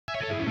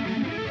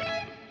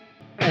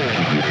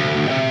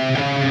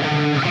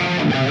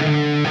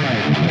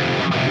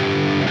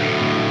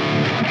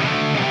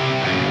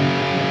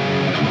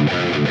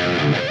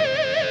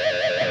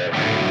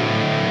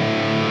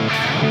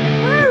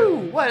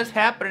What is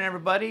happening,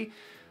 everybody?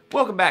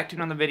 Welcome back to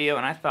another video,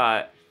 and I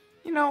thought,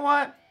 you know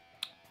what?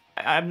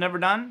 I've never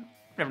done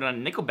a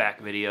Nickelback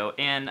video,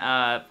 and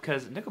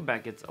because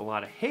Nickelback gets a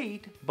lot of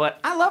hate,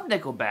 but I love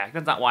Nickelback.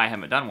 That's not why I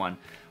haven't done one.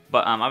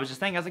 But I was just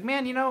thinking, I was like,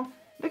 man, you know,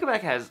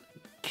 Nickelback has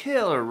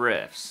killer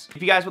riffs.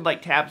 If you guys would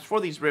like tabs for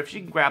these riffs,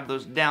 you can grab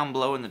those down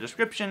below in the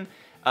description.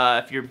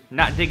 If you're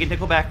not digging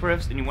Nickelback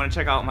riffs and you want to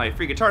check out my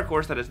free guitar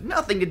course that has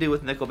nothing to do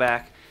with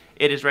Nickelback,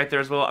 it is right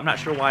there as well. I'm not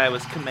sure why I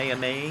was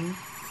Kamehamehaing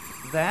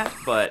that,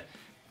 but,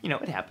 you know,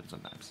 it happens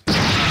sometimes.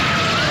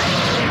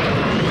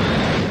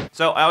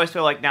 So I always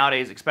feel like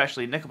nowadays,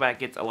 especially, Nickelback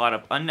gets a lot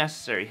of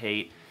unnecessary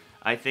hate.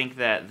 I think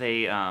that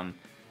they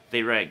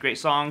write great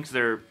songs,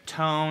 their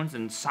tones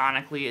and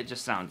sonically it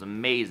just sounds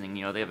amazing.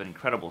 You know, they have an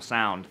incredible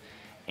sound.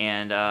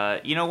 And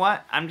you know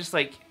what? I'm just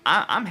like,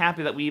 I'm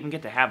happy that we even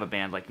get to have a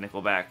band like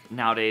Nickelback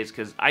nowadays,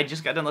 because I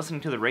just got done listening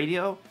to the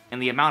radio,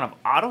 and the amount of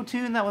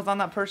auto-tune that was on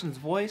that person's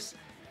voice,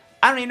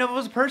 I don't even know if it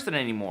was a person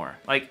anymore.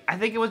 Like, I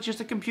think it was just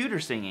a computer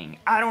singing.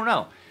 I don't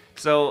know.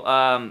 So,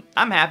 I'm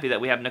happy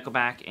that we have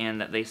Nickelback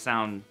and that they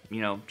sound,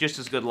 you know, just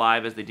as good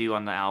live as they do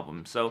on the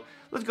album. So,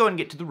 let's go and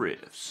get to the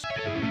riffs.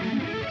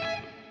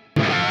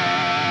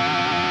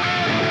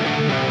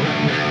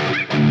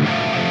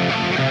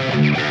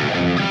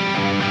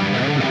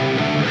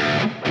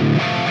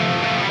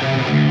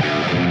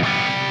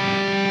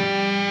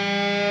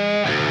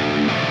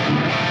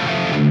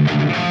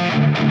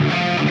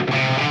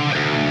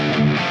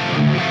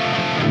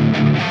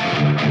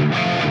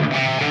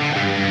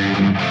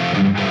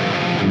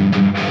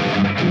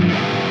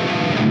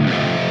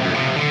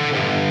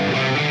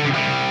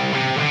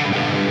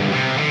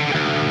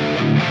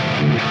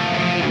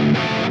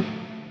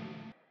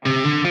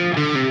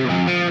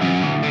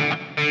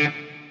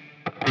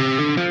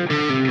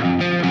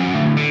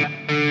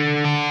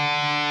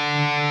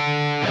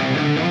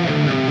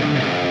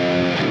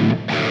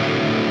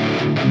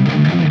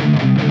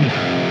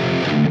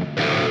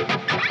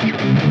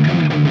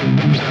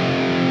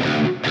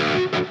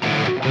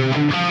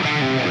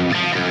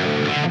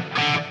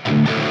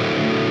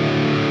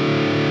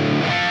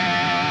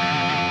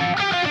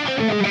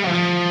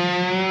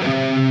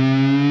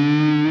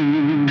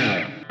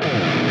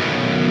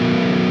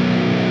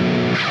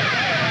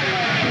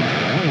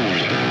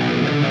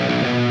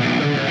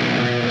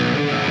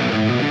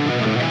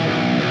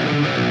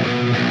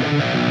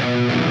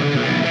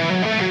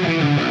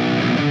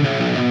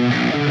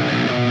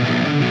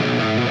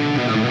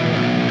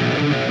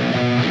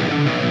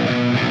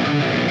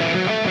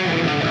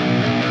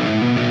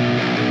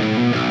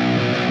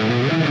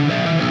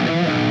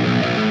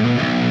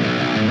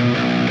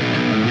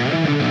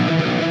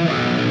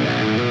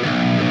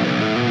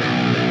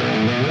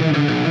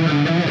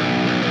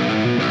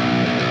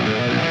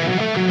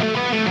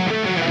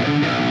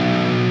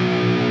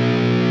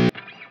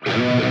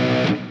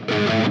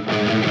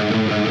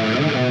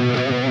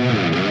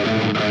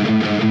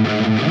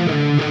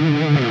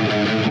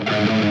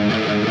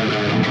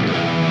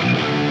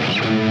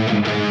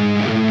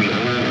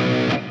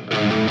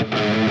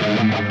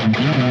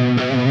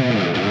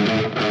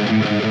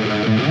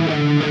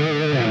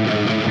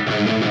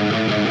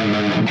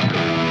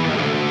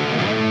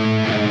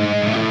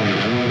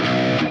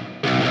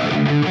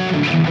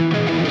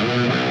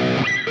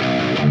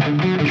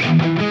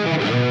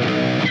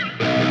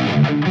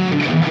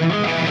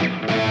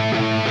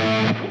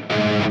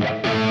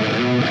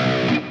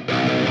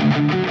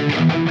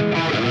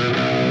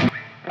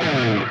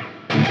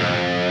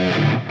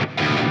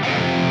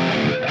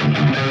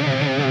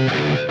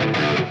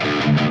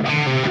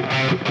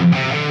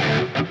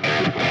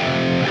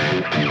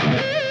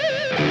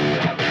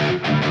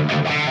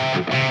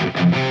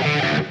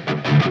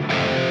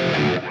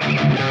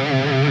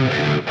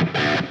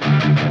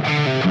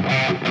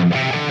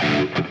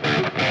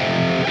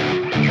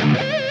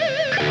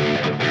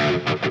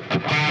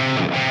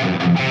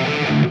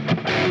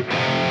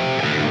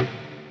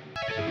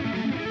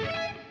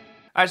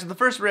 Alright, so the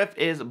first riff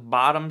is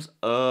Bottoms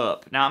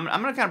Up. Now, I'm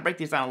going to kind of break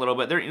these down a little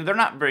bit. They're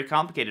not very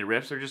complicated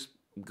riffs. They're just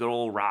good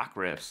old rock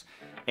riffs.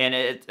 And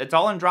it's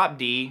all in drop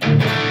D.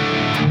 And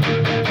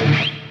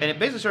it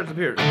basically starts up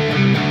here.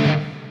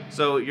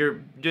 So you're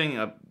doing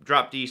a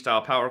drop D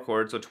style power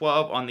chord. So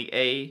 12 on the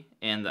A,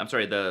 and I'm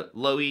sorry, the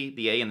low E,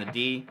 the A, and the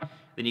D.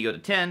 Then you go to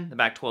 10, the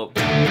back 12.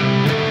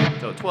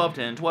 So 12,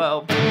 10,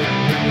 12.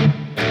 Then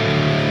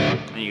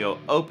you go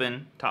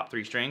open, top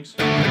 3 strings.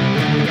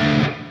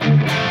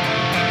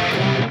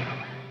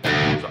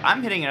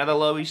 I'm hitting another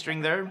low E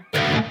string there.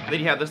 Then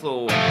you have this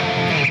little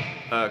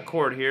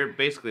chord here,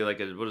 basically like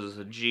a, what is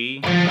this, a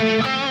G? No,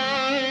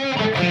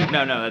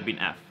 that'd be an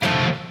F.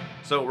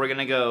 So we're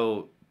gonna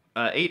go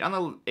 8 on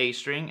the A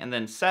string and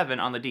then 7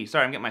 on the D.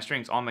 Sorry, I'm getting my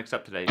strings all mixed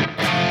up today.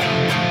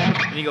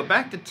 Then you go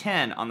back to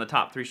 10 on the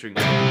top 3 strings.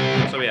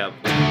 So we have.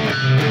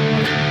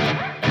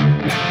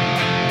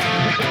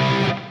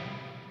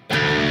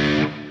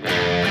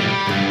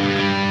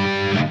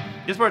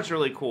 This part's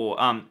really cool.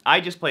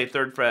 I just play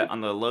 3rd fret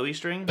on the low E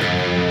string,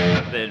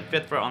 then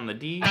 5th fret on the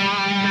D,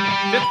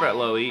 5th fret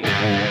low E,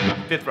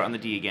 5th fret on the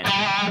D again.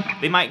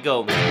 They might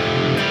go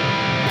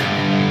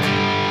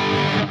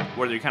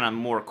where they're kind of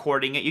more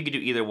chording it. You could do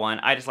either one.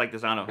 I just like the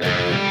sound of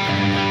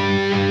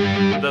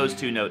those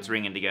two notes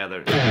ringing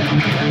together.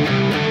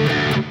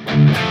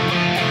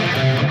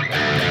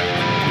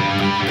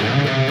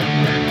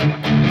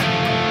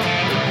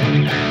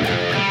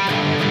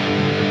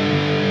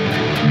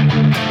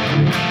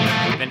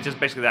 And it's just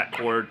basically that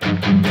chord.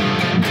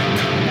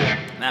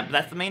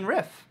 That's the main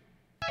riff.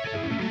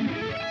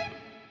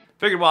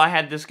 Figured while I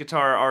had this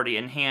guitar already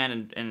in hand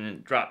and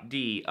in drop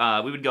D,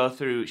 we would go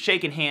through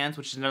Shakin' Hands,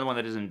 which is another one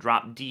that is in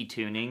drop D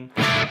tuning.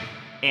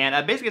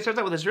 And basically it starts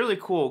out with this really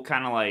cool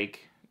kind of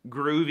like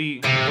groovy,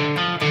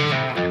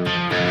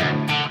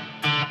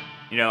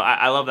 you know,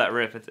 I love that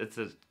riff. It's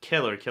a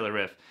killer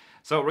riff.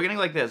 So we're gonna go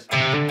like this.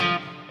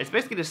 It's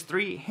basically just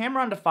 3 hammer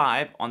onto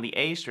 5 on the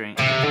A string,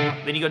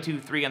 then you go to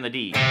 3 on the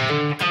D.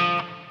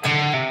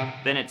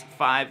 Then it's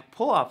 5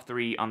 pull off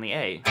 3 on the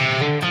A.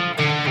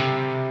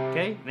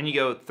 Okay, then you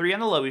go 3 on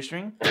the low E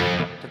string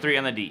to 3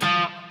 on the D.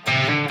 Kind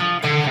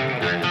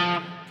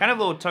of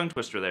a little tongue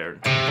twister there.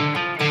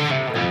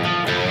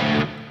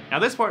 Now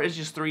this part is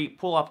just 3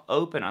 pull off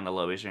open on the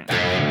low E string,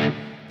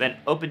 then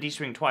open D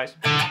string twice.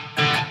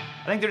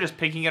 I think they're just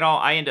picking it all.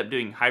 I end up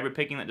doing hybrid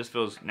picking that just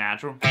feels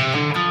natural.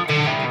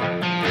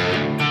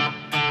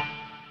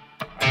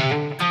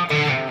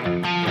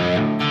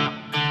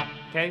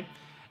 Okay.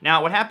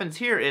 Now what happens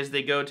here is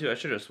they go to, I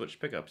should have switched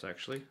pickups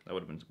actually. That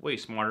would have been way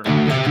smarter.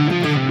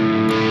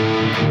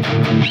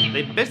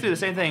 They basically do the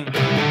same thing.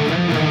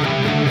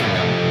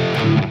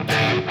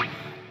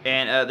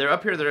 And they're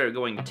up here, they're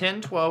going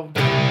 10, 12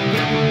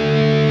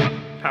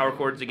 power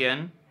chords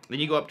again. Then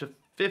you go up to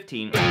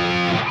 15.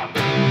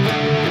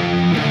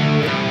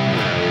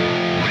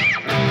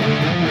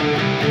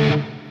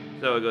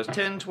 So it goes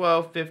 10,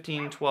 12,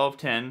 15, 12,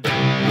 10. Then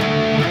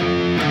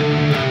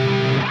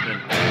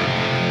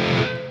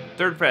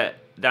 3rd fret,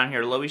 down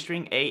here, low E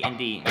string, A and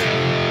D.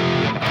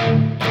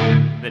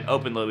 Then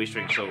open low E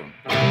string solo.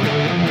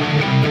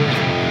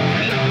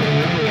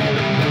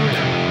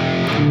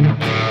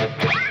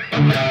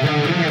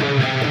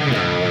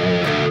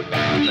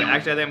 So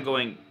actually I think I'm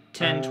going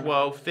 10,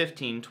 12,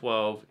 15,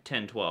 12,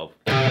 10, 12.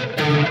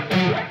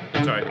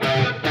 Sorry.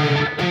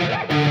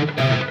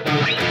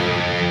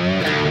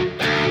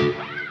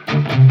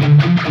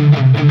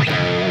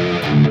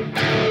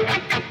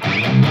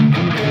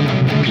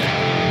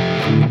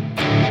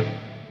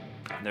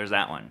 There's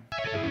that one.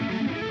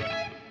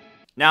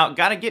 Now,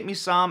 Gotta Get Me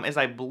Some is,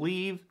 I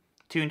believe,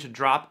 tuned to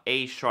drop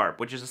A sharp,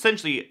 which is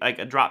essentially like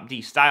a drop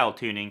D style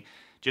tuning,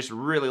 just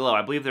really low.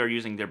 I believe they're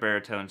using their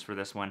baritones for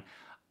this one.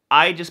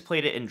 I just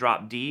played it in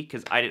drop D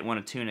because I didn't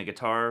want to tune a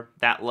guitar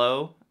that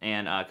low,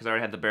 and because I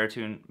already had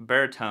the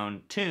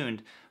baritone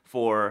tuned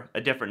for a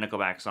different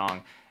Nickelback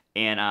song,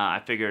 and I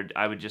figured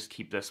I would just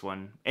keep this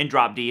one in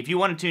drop D. If you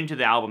want to tune to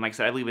the album, like I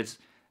said, I believe it's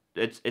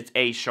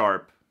A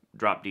sharp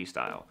drop D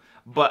style.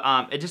 But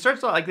it just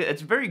starts out like this.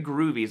 It's very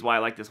groovy is why I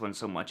like this one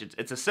so much.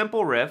 It's a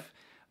simple riff,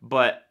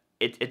 but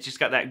it's just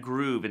got that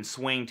groove and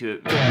swing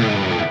to it.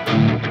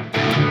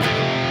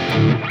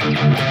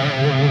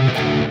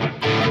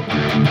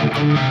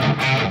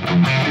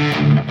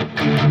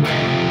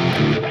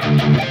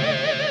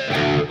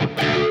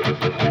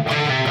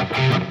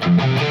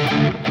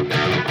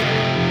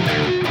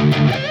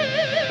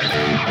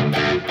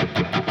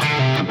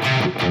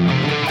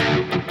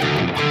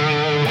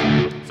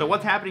 So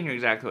what's happening here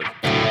exactly?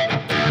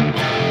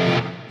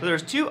 So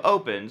there's 2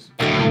 opens,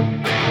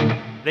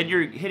 then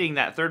you're hitting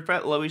that 3rd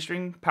fret low E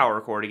string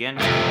power chord again.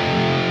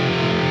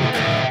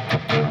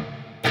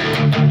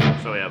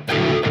 So yeah,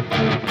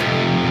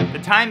 the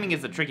timing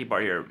is the tricky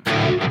part here.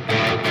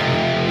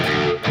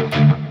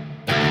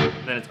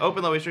 Then it's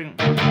open low E string,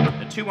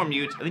 and 2 more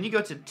mutes, and then you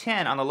go to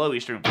 10 on the low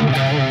E string. They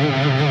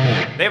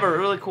have a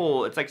really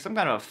cool, it's like some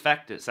kind of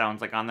effect it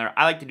sounds like on there.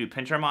 I like to do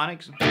pinch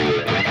harmonics.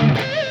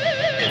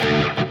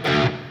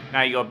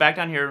 Now you go back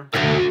down here,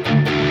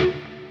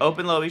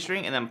 open low E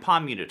string, and then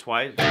palm mute it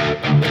twice.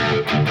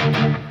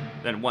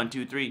 Then 1,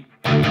 2, 3.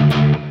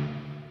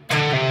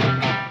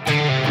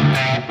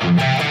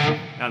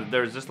 Now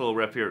there's this little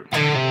riff here.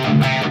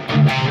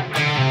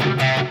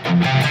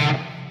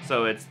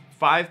 So it's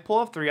 5 pull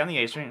off 3 on the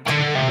A string,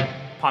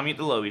 palm mute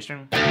the low E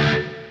string,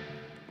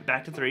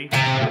 back to 3.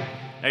 Now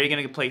you're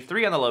gonna play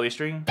 3 on the low E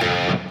string,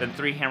 then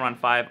 3 hammer on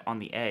 5 on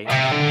the A.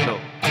 So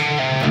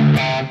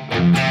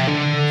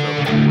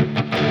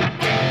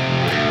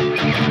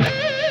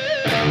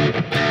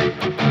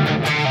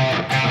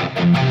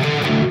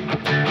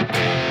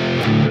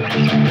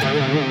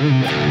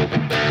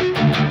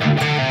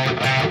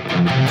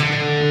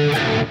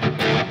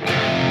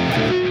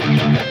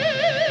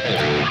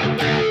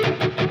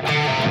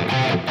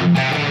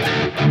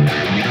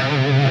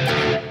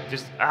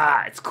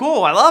it's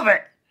cool. I love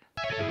it.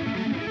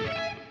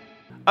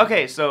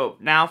 Okay, so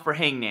now for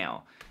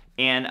Hangnail.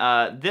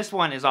 And this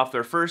one is off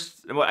their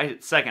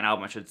second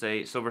album, I should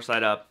say, Silver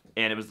Side Up.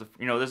 And it was,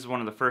 this is one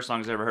of the first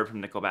songs I ever heard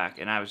from Nickelback.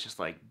 And I was just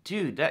like,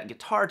 dude, that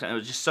guitar tone, it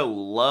was just so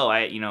low.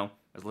 I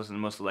was listening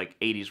to mostly like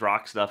 80s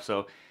rock stuff,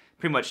 so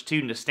pretty much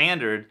tuned to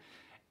standard.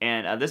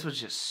 And this was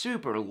just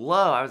super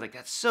low. I was like,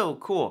 that's so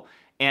cool.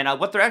 And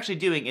what they're actually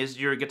doing is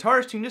your guitar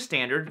is tuned to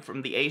standard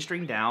from the A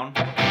string down.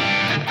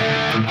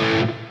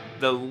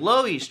 The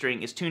low E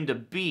string is tuned to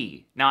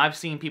B. Now, I've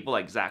seen people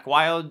like Zakk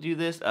Wylde do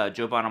this.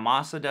 Joe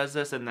Bonamassa does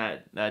this in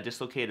that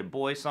Dislocated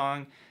Boy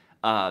song.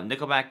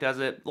 Nickelback does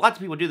it. Lots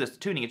of people do this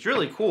tuning. It's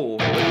really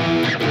cool.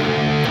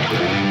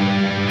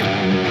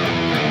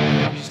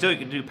 You still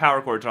can do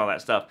power chords and all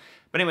that stuff.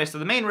 But anyway, so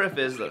the main riff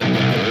is...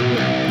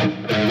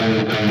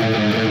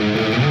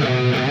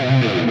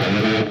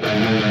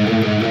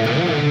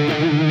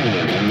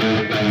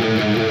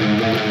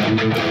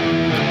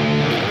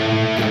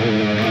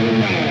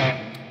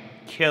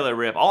 Killer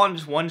riff, all on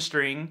just one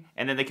string,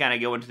 and then they kind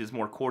of go into this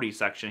more chordy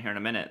section here in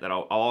a minute that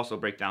I'll also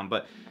break down.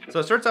 But so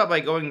it starts out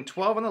by going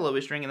 12 on the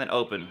lowest string and then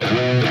open.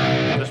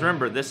 Just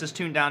remember, this is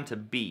tuned down to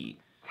B.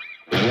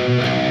 So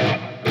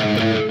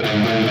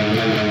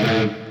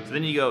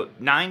then you go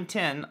 9,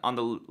 10 on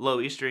the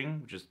low E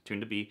string, which is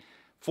tuned to B,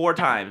 4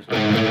 times.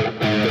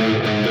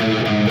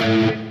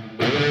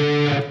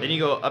 Then you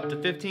go up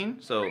to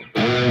 15, so.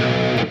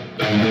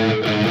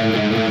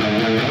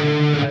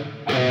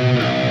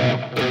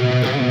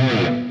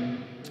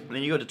 And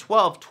then you go to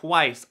 12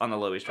 twice on the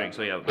low E string,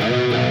 so you have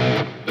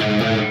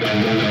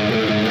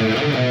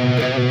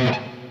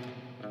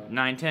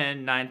 9,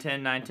 10, 9,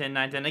 10, 9, 10,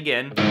 9, 10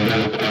 again.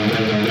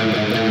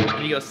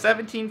 Then you go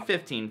 17,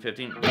 15,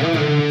 15.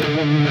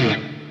 Then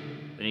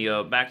you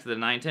go back to the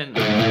 9, 10.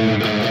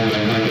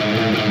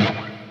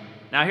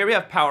 Now here we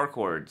have power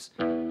chords.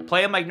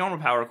 Play them like normal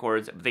power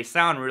chords, but they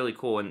sound really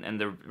cool and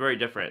they're very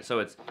different. So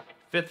it's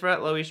 5th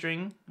fret, low E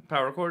string,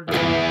 power chord,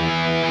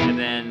 and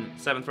then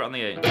 7th fret on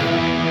the A,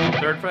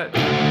 3rd fret,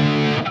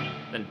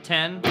 then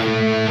 10,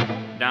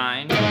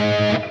 9,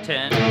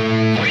 10.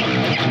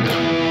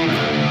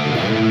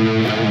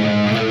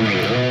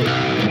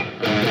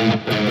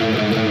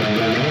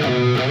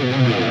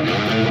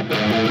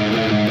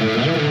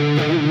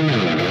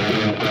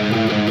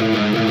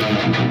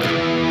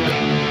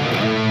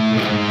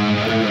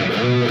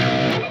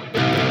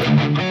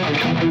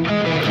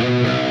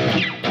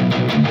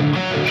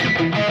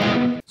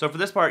 So for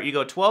this part, you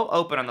go 12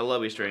 open on the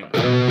low E string.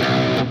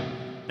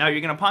 Now you're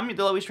going to palm mute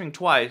the low E string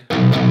twice.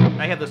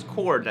 Now you have this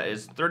chord that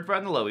is 3rd fret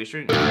on the low E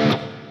string,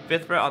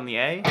 5th fret on the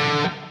A,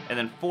 and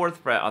then 4th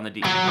fret on the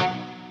D.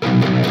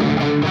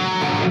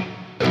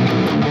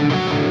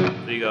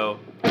 So you go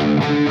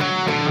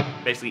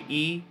basically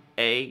E,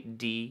 A,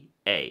 D,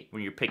 A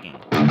when you're picking.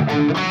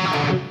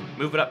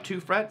 Move it up 2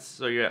 frets,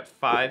 so you're at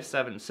 5,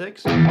 7,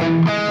 6,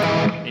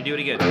 and do it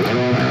again.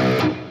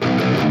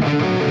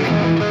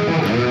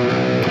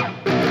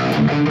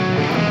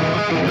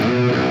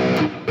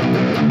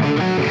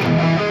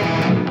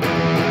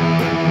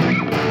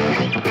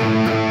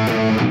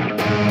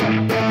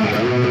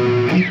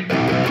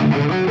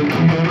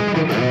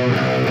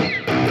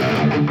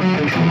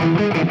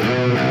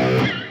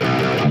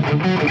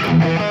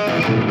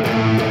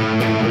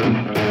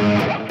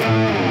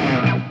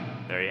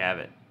 There you have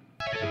it.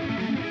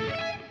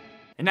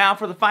 And now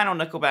for the final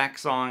Nickelback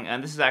song,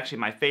 and this is actually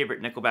my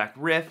favorite Nickelback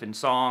riff and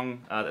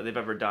song that they've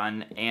ever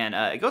done, and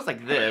it goes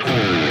like this.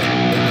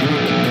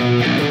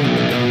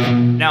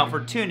 Now for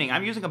tuning,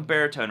 I'm using a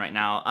baritone right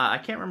now. I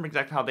can't remember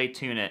exactly how they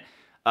tune it.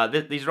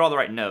 These are all the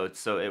right notes,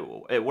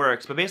 so it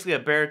works. But basically a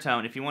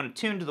baritone, if you want to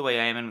tune to the way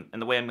I am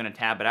and the way I'm going to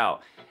tab it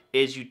out,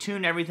 is you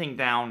tune everything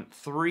down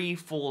 3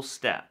 full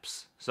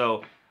steps.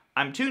 So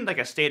I'm tuned like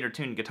a standard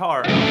tuned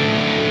guitar,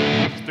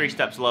 just 3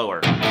 steps lower.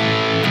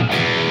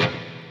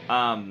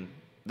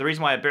 The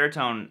reason why a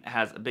baritone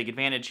has a big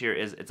advantage here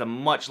is it's a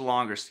much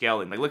longer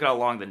scaling. Like, look at how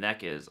long the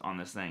neck is on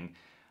this thing.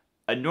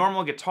 A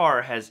normal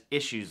guitar has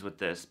issues with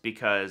this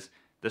because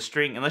the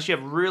string, unless you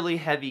have really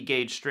heavy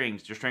gauge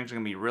strings, your strings are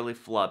going to be really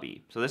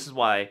flubby. So this is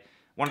why,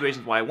 one of the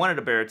reasons why I wanted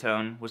a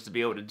baritone was to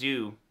be able to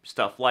do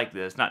stuff like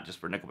this, not just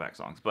for Nickelback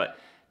songs, but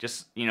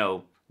just, you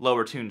know,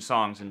 lower tuned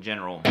songs in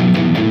general. So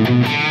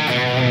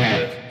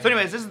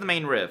anyways, this is the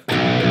main riff.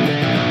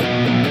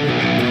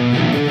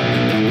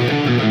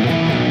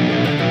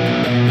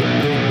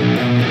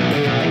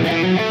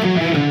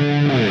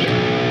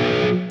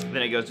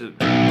 Then it goes to...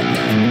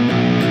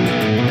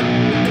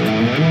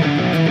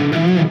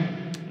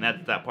 And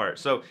that's that part.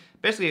 So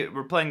basically,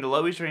 we're playing the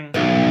low E string,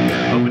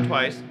 open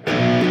twice.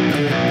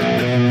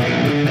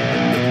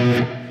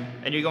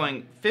 And you're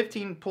going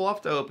 15, pull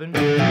off to open.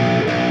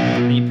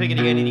 Then you pick it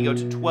again and you go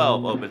to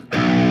 12, open.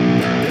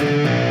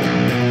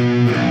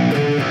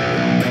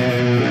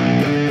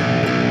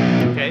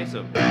 Okay,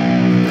 so...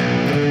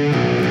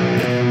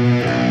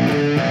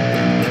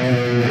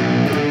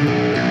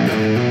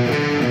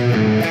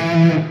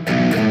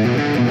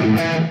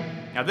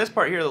 Now this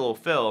part here, the little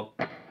fill,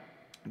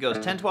 goes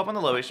 10, 12 on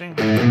the low E string,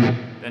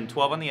 then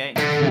 12 on the A,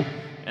 and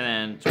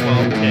then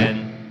 12,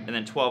 10, and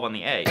then 12 on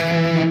the A.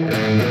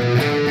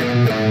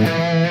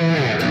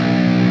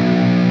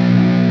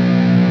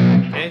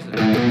 Okay, so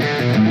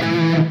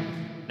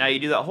now you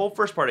do that whole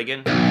first part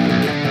again.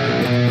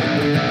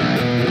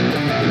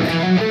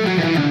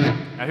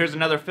 Now here's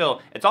another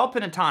fill. It's all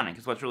pentatonic,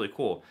 is what's really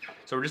cool.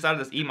 So we're just out of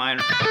this E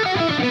minor.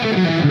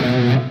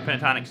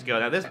 Pentatonics go.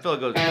 Now this fill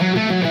goes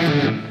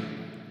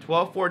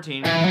 12,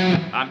 14.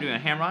 I'm doing a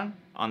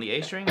hammer-on the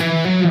A string,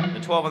 the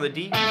 12 on the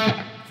D,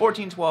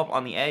 14, 12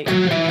 on the A,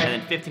 and then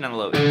 15 on the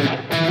low E.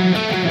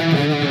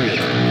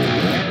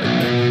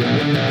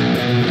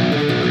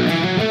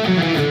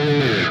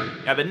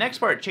 Now the next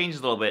part changes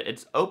a little bit.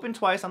 It's open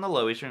twice on the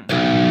low E string.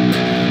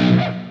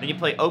 Then you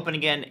play open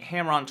again,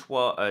 hammer on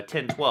 12,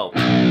 10, 12.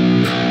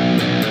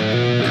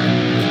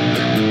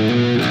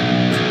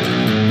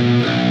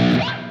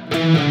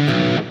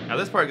 Now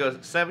this part goes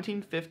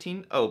 17,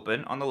 15,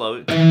 open on the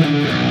low.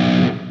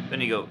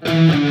 Then you go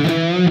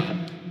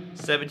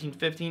 17,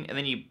 15, and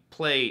then you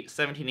play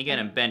 17 again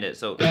and bend it.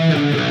 So.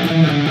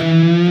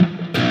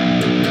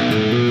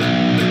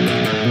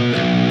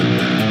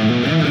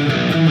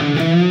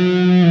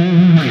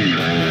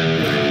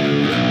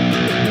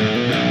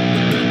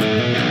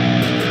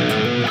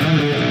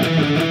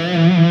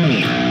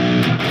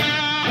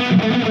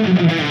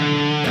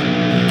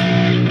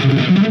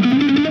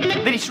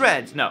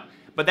 Shreds, no,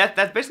 but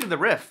that's basically the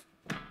riff,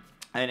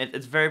 and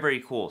it's very, very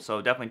cool. So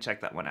definitely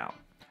check that one out.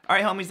 All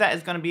right, homies, that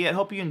is gonna be it.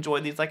 Hope you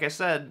enjoyed these. Like I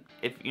said,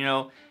 if you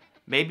know,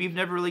 maybe you've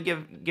never really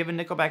given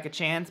Nickelback a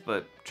chance,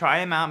 but try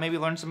them out. Maybe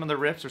learn some of the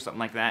riffs or something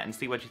like that, and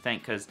see what you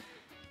think, because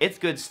it's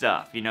good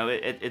stuff. You know,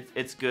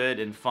 it's good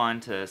and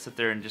fun to sit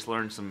there and just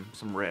learn some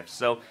riffs.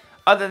 So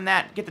other than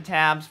that, get the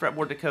tabs,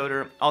 fretboard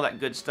decoder, all that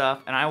good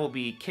stuff, and I will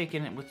be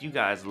kicking it with you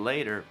guys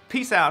later.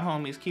 Peace out,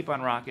 homies. Keep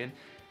on rocking.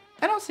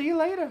 And I'll see you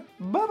later.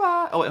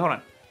 Bye-bye. Oh, wait, hold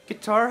on.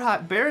 Guitar high,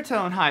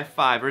 baritone high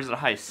 5, or is it a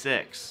high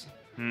 6?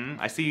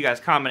 I see you guys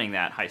commenting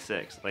that. High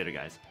 6. Later,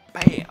 guys.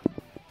 Bam.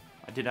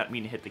 I did not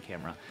mean to hit the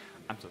camera.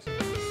 I'm so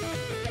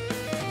sorry.